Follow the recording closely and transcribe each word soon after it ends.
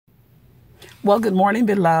Well, good morning,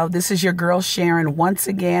 beloved. This is your girl Sharon once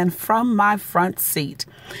again from my front seat.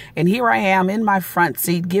 And here I am in my front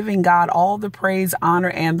seat giving God all the praise,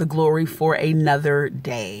 honor, and the glory for another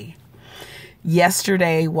day.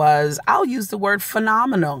 Yesterday was, I'll use the word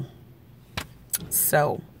phenomenal.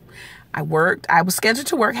 So I was scheduled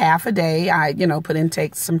to work half a day. I,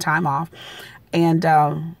 take some time off. And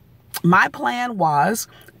my plan was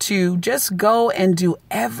to just go and do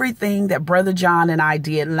everything that Brother John and I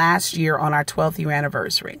did last year on our 12th year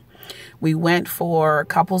anniversary. We went for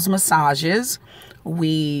couples massages.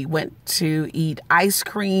 We went to eat ice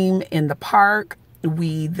cream in the park.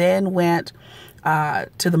 We then went to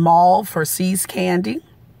the mall for See's Candy.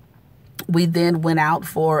 We then went out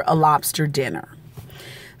for a lobster dinner.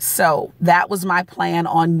 So that was my plan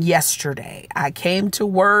on yesterday. I came to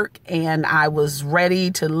work and I was ready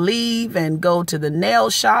to leave and go to the nail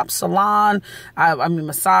shop, salon,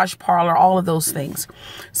 massage parlor, all of those things.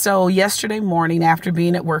 So yesterday morning, after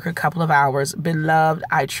being at work a couple of hours, beloved,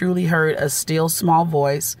 I truly heard a still small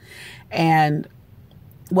voice. And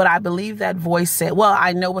what I believe that voice said,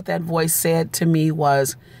 I know what that voice said to me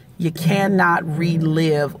was, you cannot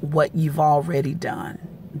relive what you've already done.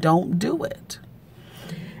 Don't do it.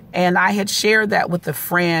 And I had shared that with a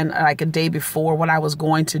friend like a day before what I was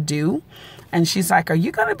going to do. And she's like, are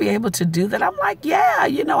you going to be able to do that? I'm like, yeah,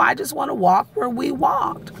 I just want to walk where we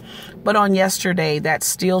walked. But on yesterday, that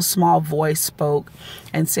still small voice spoke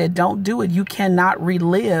and said, don't do it. You cannot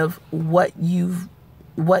relive what you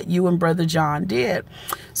and Brother John did.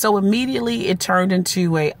 So immediately it turned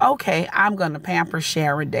into okay, I'm going to pamper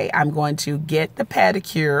Sharon Day. I'm going to get the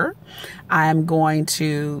pedicure. I'm going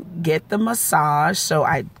to get the massage. So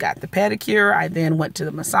I got the pedicure. I then went to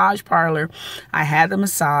the massage parlor. I had the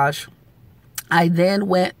massage. I then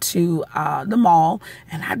went to the mall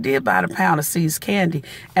and I did about a pound of See's Candy.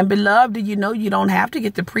 And beloved, you don't have to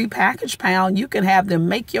get the prepackaged pound. You can have them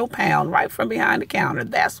make your pound right from behind the counter.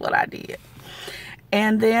 That's what I did.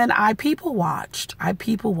 And then I people watched.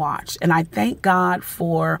 And I thank God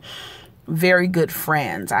for very good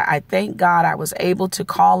friends. I thank God I was able to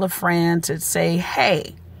call a friend to say,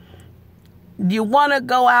 hey, you want to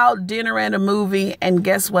go out, dinner and a movie? And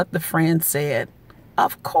guess what the friend said?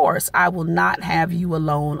 Of course, I will not have you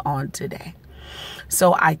alone on today.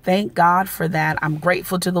 So I thank God for that. I'm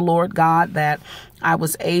grateful to the Lord God that I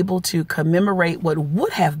was able to commemorate what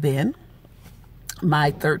would have been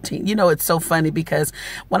my 13th. It's so funny because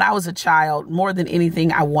when I was a child, more than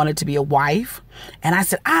anything, I wanted to be a wife. And I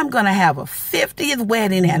said, I'm going to have a 50th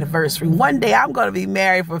wedding anniversary. One day I'm going to be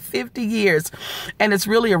married for 50 years. And it's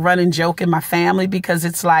really a running joke in my family because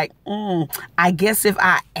it's like, I guess if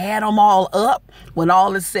I add them all up, when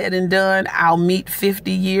all is said and done, I'll meet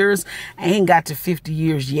 50 years. I ain't got to 50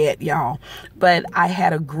 years yet, y'all. But I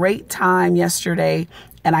had a great time yesterday.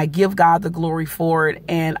 And I give God the glory for it.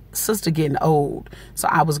 And sister getting old. So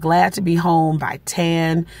I was glad to be home by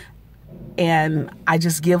 10. And I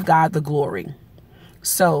just give God the glory.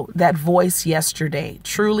 So that voice yesterday,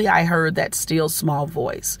 truly I heard that still small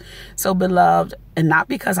voice. So beloved, and not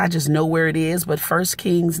because I just know where it is, but 1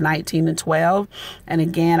 Kings 19:12. And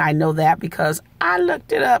again, I know that because I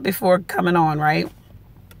looked it up before coming on, right?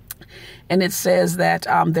 And it says that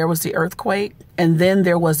there was the earthquake. And then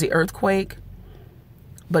there was the earthquake.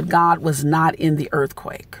 But God was not in the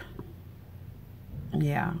earthquake.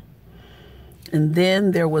 Yeah. And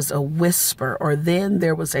then there was a whisper, or then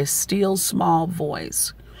there was a still small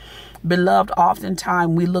voice. Beloved,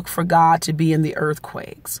 oftentimes we look for God to be in the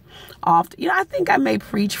earthquakes. Often, I think I may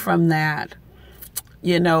preach from that.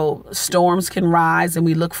 Storms can rise and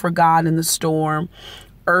we look for God in the storm.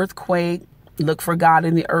 Earthquake. Look for God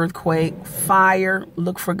in the earthquake. Fire,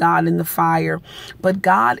 look for God in the fire. But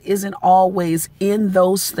God isn't always in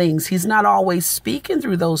those things. He's not always speaking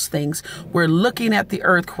through those things. We're looking at the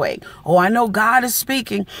earthquake. Oh, I know God is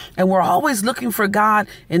speaking. And we're always looking for God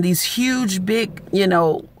in these huge, big,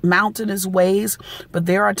 mountainous ways. But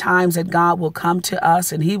there are times that God will come to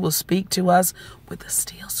us and he will speak to us with a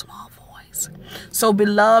still small voice. So,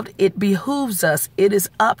 beloved, it behooves us. It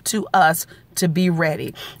is up to us to be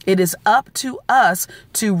ready. It is up to us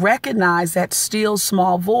to recognize that still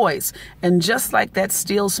small voice. And just like that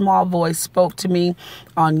still small voice spoke to me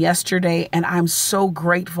on yesterday, and I'm so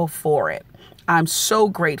grateful for it. I'm so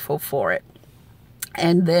grateful for it.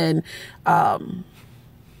 And then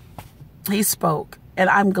he spoke, and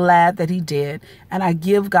I'm glad that he did. And I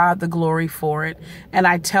give God the glory for it. And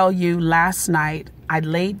I tell you, last night I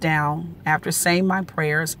laid down after saying my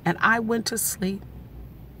prayers and I went to sleep.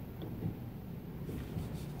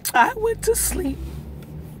 I went to sleep.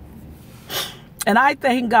 And I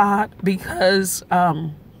thank God because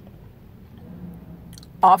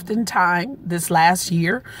Oftentimes this last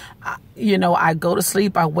year, I go to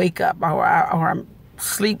sleep, I wake up, or I'm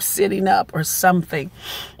sleep sitting up or something.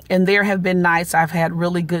 And there have been nights I've had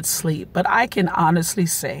really good sleep. But I can honestly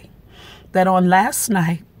say that on last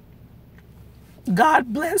night,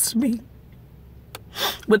 God blessed me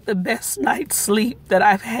with the best night's sleep that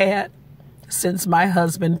I've had since my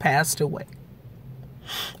husband passed away.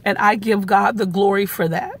 And I give God the glory for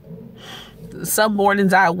that. Some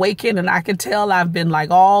mornings I awaken and I can tell I've been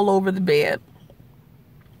like all over the bed.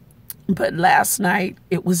 But last night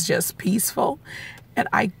it was just peaceful. And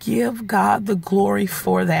I give God the glory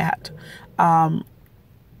for that.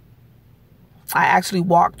 I actually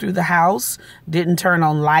walked through the house, didn't turn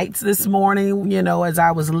on lights this morning, as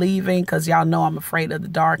I was leaving, because y'all know I'm afraid of the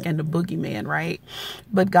dark and the boogeyman, right?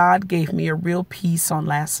 But God gave me a real peace on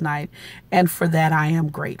last night. And for that, I am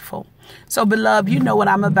grateful. So, beloved, you know what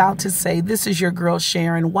I'm about to say. This is your girl,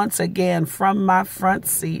 Sharon, once again from my front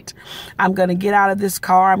seat. I'm going to get out of this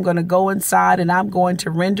car. I'm going to go inside and I'm going to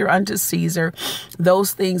render unto Caesar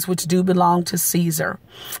those things which do belong to Caesar.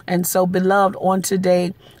 And so, beloved, on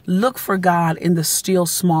today, look for God in the still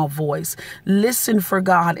small voice. Listen for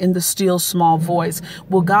God in the still small voice.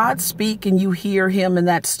 Will God speak and you hear him in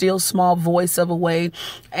that still small voice of a way?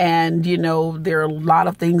 And, there are a lot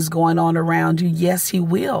of things going on around you. Yes, he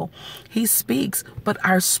will. He speaks, but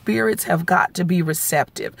our spirits have got to be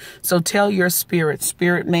receptive. So tell your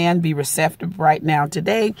spirit man, be receptive right now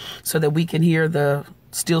today so that we can hear the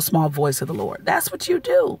still small voice of the Lord. That's what you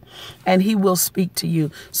do. And he will speak to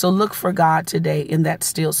you. So look for God today in that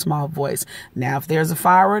still small voice. Now, if there's a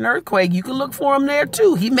fire or an earthquake, you can look for him there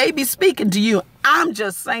too. He may be speaking to you. I'm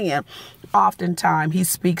just saying, oftentimes he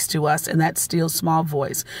speaks to us in that still small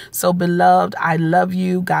voice. So beloved, I love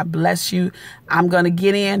you. God bless you. I'm going to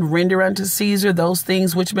get in, render unto Caesar those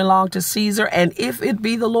things which belong to Caesar. And if it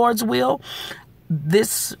be the Lord's will,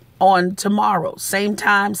 this on tomorrow, same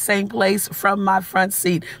time, same place, from my front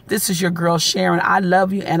seat. This is your girl, Sharon. I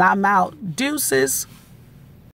love you and I'm out. Deuces.